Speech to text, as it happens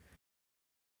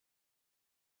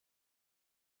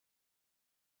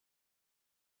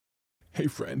Hey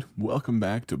friend, welcome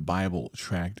back to Bible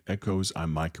Tract Echoes.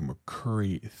 I'm Micah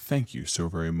McCurry. Thank you so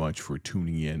very much for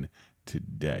tuning in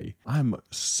today. I'm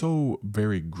so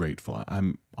very grateful.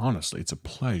 It's a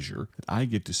pleasure that I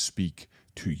get to speak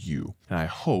to you. And I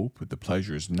hope that the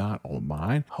pleasure is not all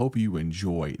mine. I hope you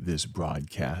enjoy this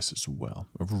broadcast as well.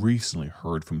 I've recently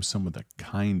heard from some of the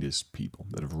kindest people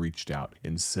that have reached out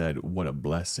and said what a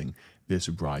blessing this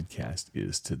broadcast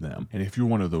is to them. And if you're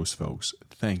one of those folks,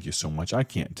 thank you so much. I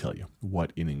can't tell you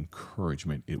what an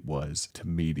encouragement it was to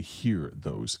me to hear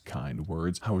those kind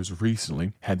words. I was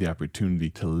recently had the opportunity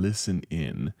to listen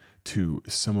in to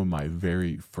some of my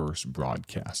very first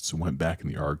broadcasts. I went back in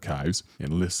the archives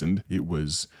and listened. It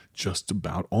was just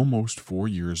about almost 4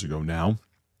 years ago now.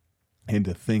 And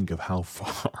to think of how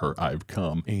far I've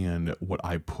come and what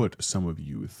I put some of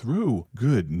you through.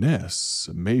 Goodness,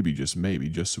 maybe, just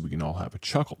so we can all have a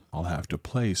chuckle, I'll have to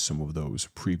play some of those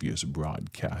previous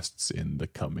broadcasts in the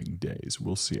coming days.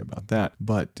 We'll see about that.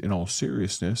 But in all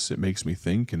seriousness, it makes me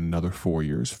think in another 4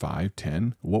 years, 5,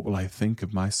 10, what will I think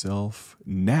of myself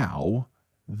now,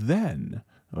 then?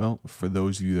 Well, for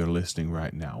those of you that are listening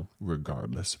right now,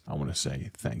 regardless, I want to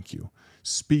say thank you.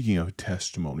 Speaking of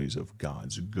testimonies of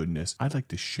God's goodness, I'd like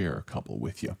to share a couple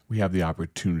with you. We have the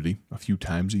opportunity a few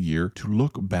times a year to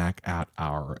look back at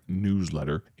our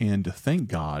newsletter and to thank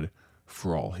God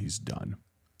for all He's done.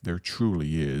 There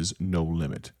truly is no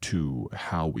limit to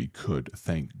how we could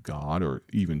thank God or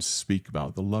even speak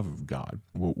about the love of God.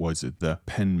 What was it the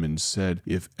penman said?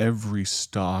 If every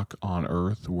stalk on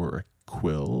earth were a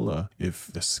quill, if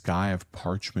the sky of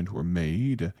parchment were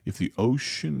made, if the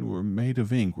ocean were made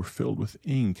of ink, were filled with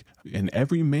ink, and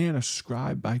every man a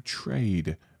scribe by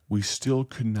trade, we still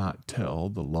could not tell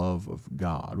the love of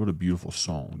God. What a beautiful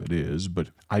song that is.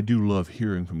 But I do love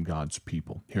hearing from God's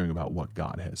people, hearing about what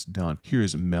God has done.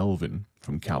 Here's Melvin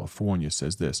from California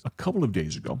says this. A couple of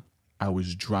days ago, I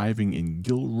was driving in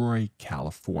Gilroy,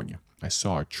 California. I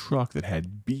saw a truck that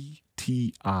had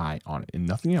BTI on it and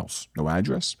nothing else. No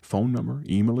address, phone number,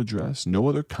 email address, no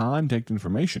other contact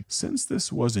information. Since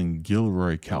this was in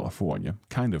Gilroy, California,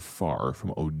 kind of far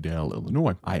from Odell,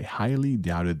 Illinois, I highly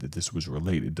doubted that this was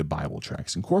related to Bible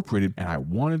Tracts Incorporated, and I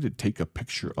wanted to take a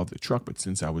picture of the truck, but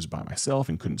since I was by myself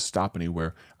and couldn't stop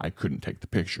anywhere, I couldn't take the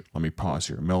picture. Let me pause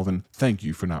here. Melvin, thank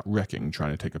you for not wrecking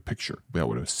trying to take a picture. That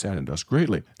would have saddened us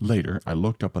greatly. Later, I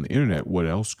looked up on the internet what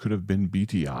else could have been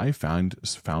BTI, found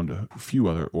a few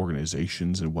other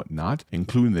organizations and whatnot,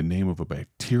 including the name of a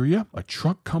bacteria, a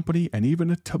truck company, and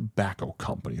even a tobacco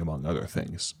company, among other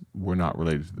things. We're not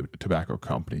related to the tobacco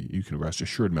company, you can rest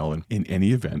assured, Melvin. In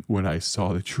any event, when I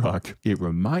saw the truck, it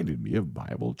reminded me of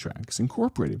Bible Tracts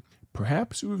Incorporated.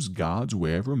 Perhaps it was God's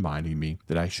way of reminding me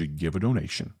that I should give a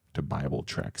donation to Bible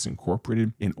Tracts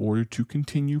Incorporated in order to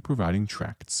continue providing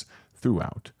tracts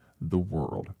throughout the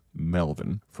world.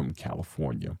 Melvin from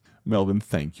California. Melvin,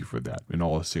 thank you for that. In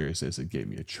all seriousness, it gave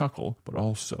me a chuckle, but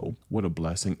also what a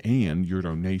blessing, and your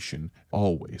donation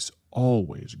always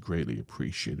greatly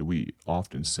appreciated. We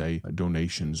often say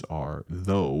donations are,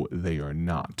 though they are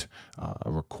not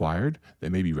required, they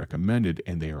may be recommended,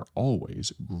 and they are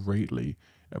always greatly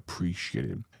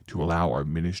appreciated to allow our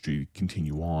ministry to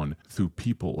continue on through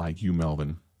people like you,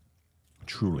 Melvin.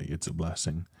 Truly, it's a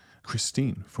blessing.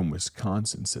 Christine from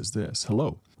Wisconsin says this.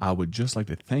 Hello, I would just like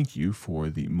to thank you for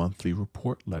the monthly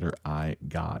report letter I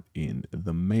got in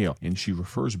the mail. And she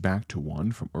refers back to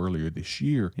one from earlier this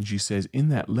year. And she says in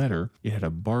that letter, it had a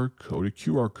barcode, a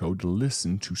QR code to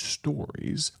listen to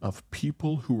stories of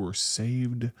people who were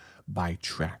saved by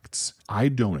tracts. I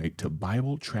donate to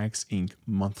Bible Tracts Inc.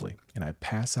 monthly, and I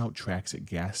pass out tracts at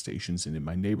gas stations and in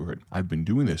my neighborhood. I've been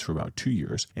doing this for about 2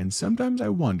 years, and sometimes I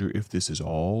wonder if this is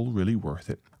all really worth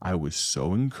it. I was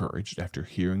so encouraged after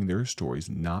hearing their stories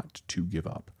not to give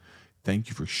up. Thank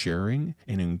you for sharing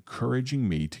and encouraging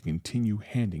me to continue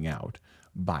handing out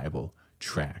Bible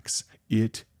tracts.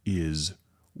 It is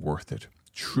worth it.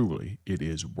 Truly, it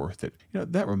is worth it.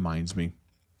 That reminds me,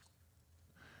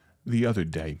 the other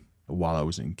day, while I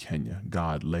was in Kenya,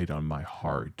 God laid on my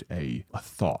heart a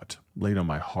thought, laid on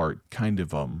my heart kind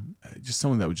of just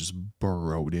something that was just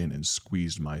burrowed in and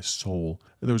squeezed my soul.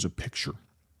 There was a picture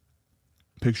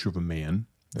of a man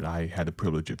that I had the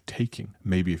privilege of taking.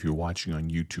 Maybe if you're watching on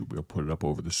YouTube, we'll put it up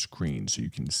over the screen so you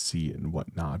can see it and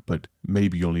whatnot, but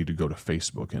maybe you'll need to go to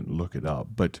Facebook and look it up.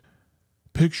 But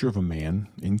picture of a man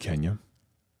in Kenya.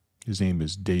 His name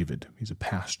is David. He's a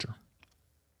pastor.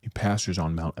 He pastors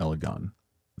on Mount Elgon,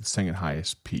 the second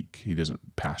highest peak. He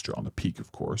doesn't pastor on the peak,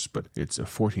 of course, but it's a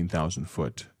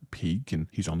 14,000-foot peak, and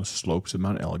he's on the slopes of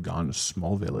Mount Elgon, a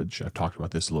small village. I've talked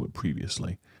about this a little bit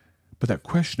previously. But that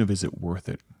question of is it worth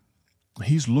it?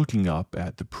 He's looking up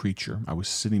at the preacher. I was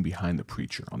sitting behind the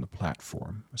preacher on the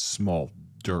platform, a small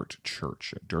dirt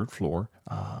church, a dirt floor.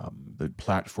 The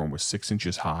platform was 6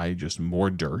 inches high, just more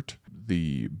dirt.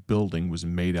 The building was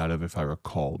made out of, if I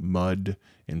recall, mud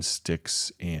and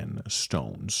sticks and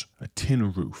stones, a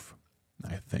tin roof,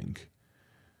 I think.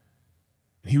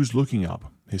 He was looking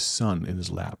up, his son in his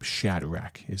lap.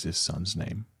 Shadrach is his son's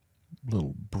name.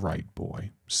 Little bright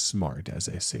boy, smart, as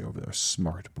they say over there,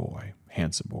 smart boy,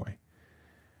 handsome boy.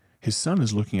 His son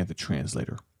is looking at the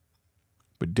translator,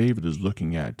 but David is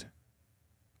looking at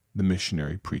the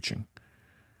missionary preaching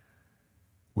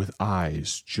with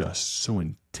eyes just so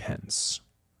intense.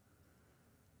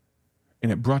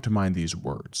 And it brought to mind these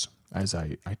words as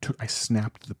I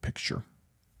snapped the picture.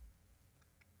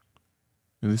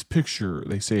 And this picture,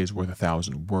 they say, is worth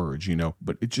 1,000 words,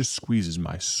 but it just squeezes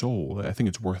my soul. I think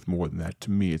it's worth more than that.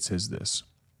 To me, it says this.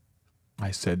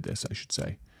 I said this, I should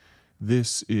say.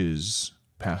 This is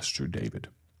Pastor David.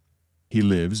 He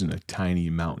lives in a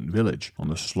tiny mountain village on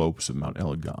the slopes of Mount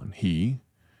Elgon. He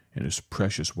and his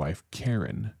precious wife,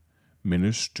 Karen,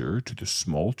 minister to the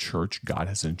small church God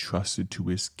has entrusted to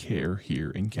his care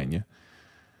here in Kenya.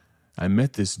 I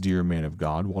met this dear man of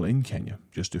God while in Kenya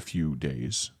just a few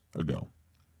days ago.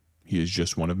 He is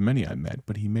just one of many I met,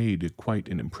 but he made quite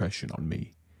an impression on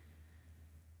me.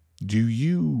 Do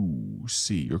you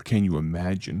see, or can you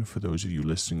imagine, for those of you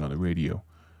listening on the radio,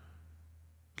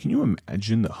 can you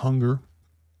imagine the hunger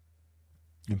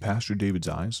in Pastor David's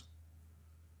eyes?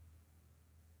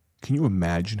 Can you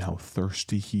imagine how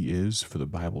thirsty he is for the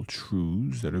Bible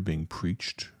truths that are being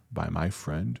preached by my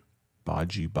friend,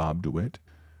 Baji Bob DeWitt?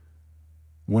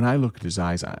 When I look at his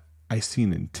eyes, I see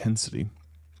an intensity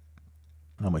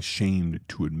I'm ashamed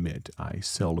to admit I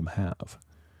seldom have.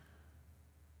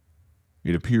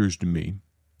 It appears to me,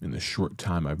 in the short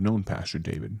time I've known Pastor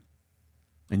David,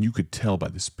 and you could tell by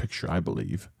this picture, I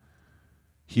believe,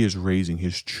 he is raising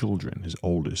his children. His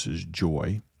oldest is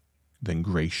Joy, then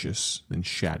Gracious, then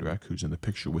Shadrach, who's in the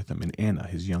picture with him, and Anna,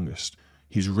 his youngest.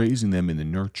 He's raising them in the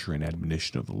nurture and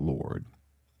admonition of the Lord.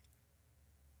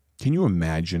 Can you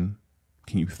imagine,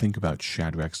 can you think about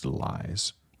Shadrach's little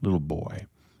eyes? Little boy,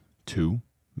 2,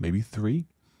 maybe 3,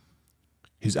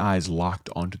 his eyes locked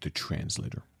onto the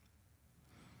translator.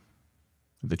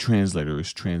 The translator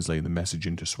is translating the message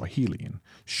into Swahili, and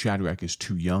Shadrach is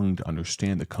too young to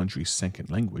understand the country's second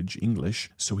language, English,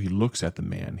 so he looks at the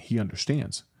man he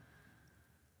understands.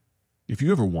 If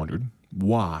you ever wondered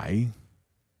why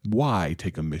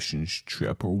take a missions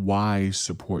trip, or why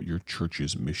support your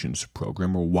church's missions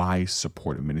program, or why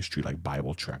support a ministry like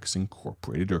Bible Tracts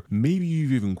Incorporated, or maybe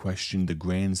you've even questioned the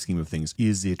grand scheme of things,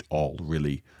 is it all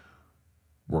really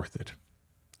worth it?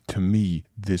 To me,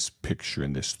 this picture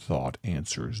and this thought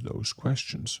answers those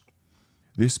questions.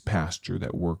 This pastor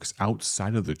that works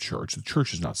outside of the church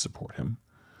does not support him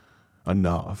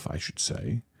enough, I should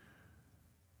say.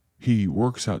 He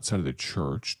works outside of the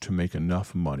church to make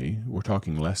enough money. We're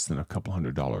talking less than a couple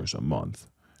 $100 a month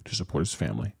to support his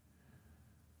family.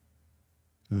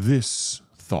 This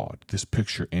thought, this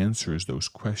picture answers those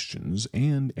questions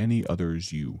and any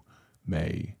others you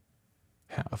may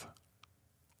have.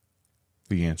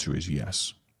 The answer is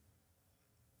yes.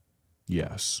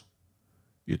 Yes,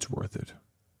 it's worth it.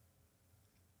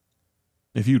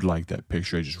 If you'd like that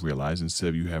picture, I just realized instead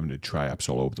of you having to try apps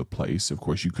all over the place, of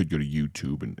course, you could go to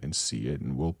YouTube and see it,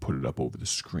 and we'll put it up over the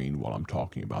screen while I'm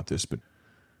talking about this. But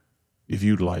if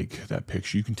you'd like that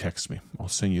picture, you can text me. I'll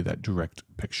send you that direct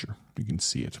picture. You can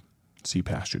see it. See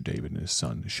Pastor David and his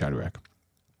son, Shadrach.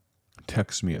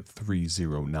 Text me at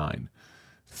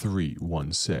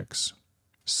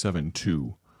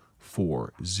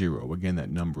 309-316-7240. Again, that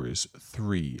number is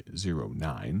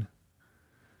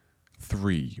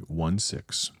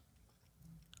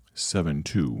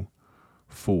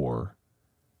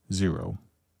 309-316-7240.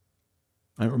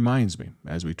 And it reminds me,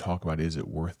 as we talk about, is it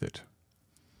worth it?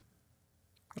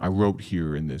 I wrote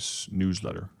here in this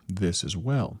newsletter this as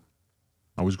well.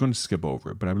 I was going to skip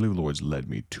over it, but I believe the Lord's led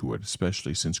me to it,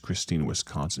 especially since Christina,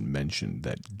 Wisconsin mentioned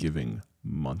that giving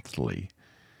monthly.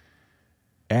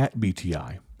 At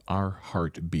BTI, our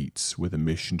heart beats with a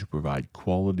mission to provide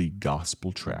quality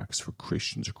gospel tracts for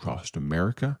Christians across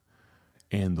America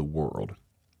and the world.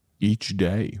 Each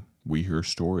day, we hear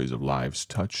stories of lives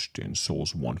touched and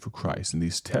souls won for Christ, and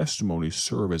these testimonies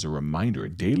serve as a reminder, a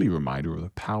daily reminder of the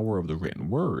power of the written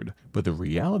word. But the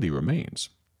reality remains.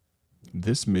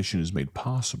 This mission is made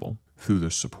possible through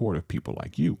the support of people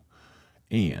like you.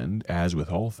 And, as with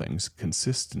all things,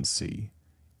 consistency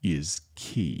is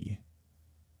key.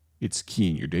 It's key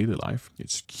in your daily life.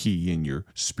 It's key in your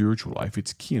spiritual life.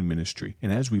 It's key in ministry.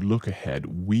 And as we look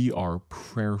ahead, we are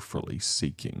prayerfully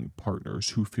seeking partners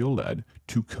who feel led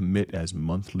to commit as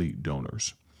monthly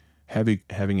donors.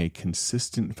 Having a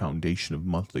consistent foundation of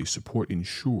monthly support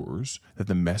ensures that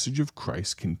the message of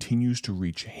Christ continues to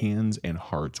reach hands and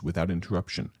hearts without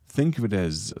interruption. Think of it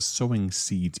as sowing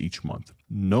seeds each month,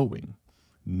 knowing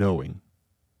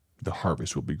the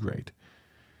harvest will be great.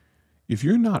 If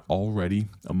you're not already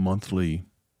a monthly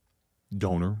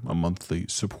donor, a monthly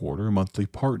supporter, a monthly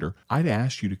partner, I'd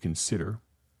ask you to consider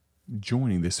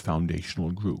joining this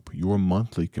foundational group. Your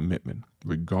monthly commitment,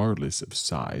 regardless of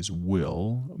size,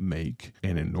 will make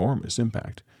an enormous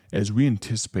impact as we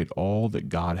anticipate all that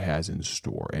God has in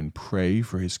store and pray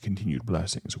for his continued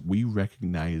blessings. We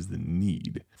recognize the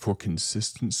need for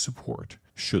consistent support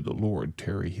should the Lord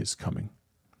tarry his coming.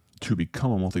 To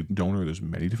become a monthly donor, there's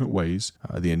many different ways.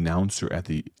 The announcer at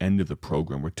the end of the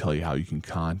program will tell you how you can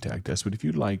contact us. But if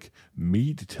you'd like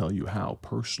me to tell you how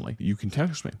personally, you can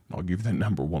text me. I'll give you that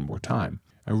number one more time.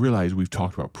 I realize we've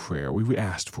talked about prayer. We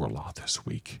asked for a lot this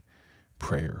week.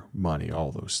 Prayer, money,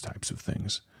 all those types of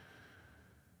things.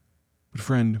 But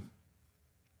friend,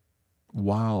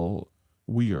 while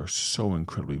we are so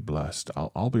incredibly blessed,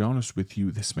 I'll be honest with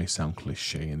you, this may sound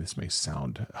cliche and this may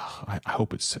sound, I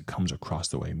hope it comes across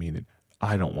the way I mean it.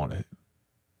 I don't want to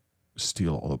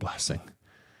steal all the blessing.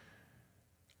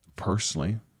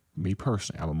 Me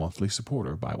personally, I'm a monthly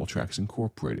supporter of Bible Tracts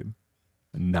Incorporated.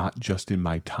 Not just in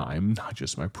my time, not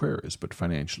just my prayers, but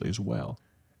financially as well.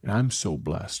 And I'm so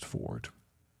blessed for it.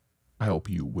 I hope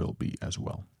you will be as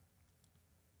well.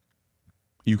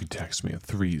 You can text me at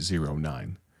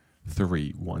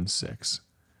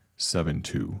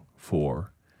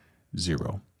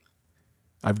 309-316-7240.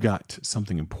 I've got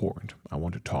something important I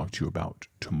want to talk to you about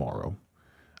tomorrow.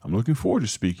 I'm looking forward to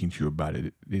speaking to you about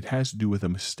it. It has to do with a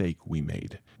mistake we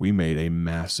made. We made a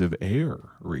massive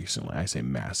error recently. I say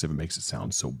massive, it makes it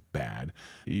sound so bad.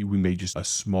 We made just a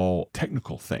small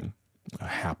technical thing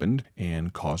happened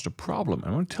and caused a problem.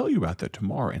 I want to tell you about that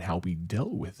tomorrow and how we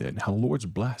dealt with it and how the Lord's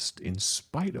blessed in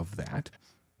spite of that.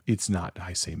 It's not,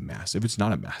 I say massive, it's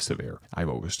not a massive error. I've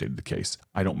overstated the case.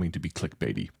 I don't mean to be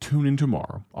clickbaity. Tune in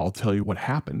tomorrow. I'll tell you what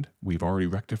happened. We've already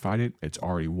rectified it. It's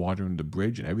already water under the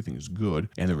bridge and everything is good.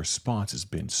 And the response has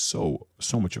been so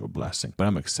much of a blessing. But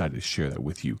I'm excited to share that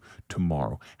with you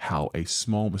tomorrow, how a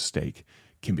small mistake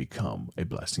can become a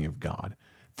blessing of God.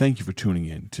 Thank you for tuning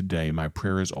in today. My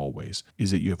prayer, as always,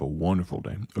 is that you have a wonderful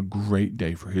day, a great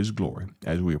day for his glory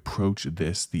as we approach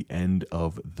the end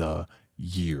of the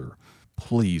year.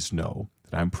 Please know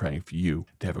that I'm praying for you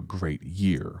to have a great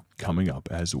year coming up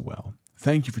as well.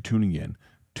 Thank you for tuning in.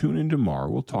 Tune in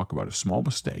tomorrow. We'll talk about a small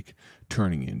mistake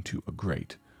turning into a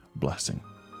great blessing.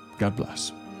 God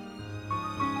bless.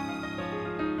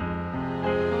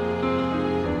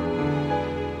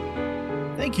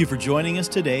 Thank you for joining us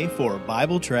today for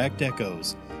Bible Tract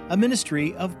Echoes, a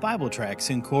ministry of Bible Tracts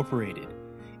Incorporated.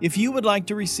 If you would like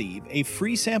to receive a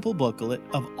free sample booklet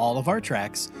of all of our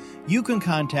tracts, you can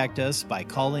contact us by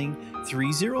calling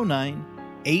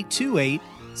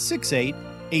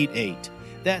 309-828-6888.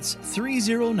 That's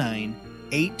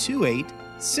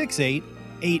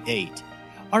 309-828-6888.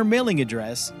 Our mailing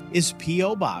address is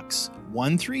P.O. Box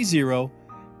 130,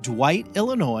 Dwight,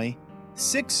 Illinois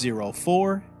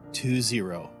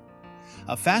 60420.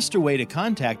 A faster way to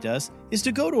contact us is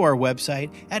to go to our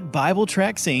website at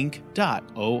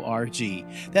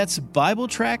BibleTractsInc.org. That's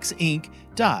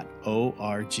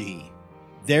BibleTractsInc.org.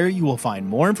 There you will find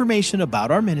more information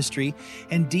about our ministry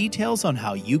and details on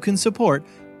how you can support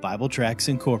Bible Tracts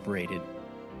Incorporated.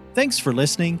 Thanks for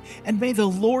listening, and may the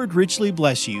Lord richly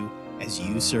bless you as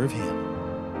you serve Him.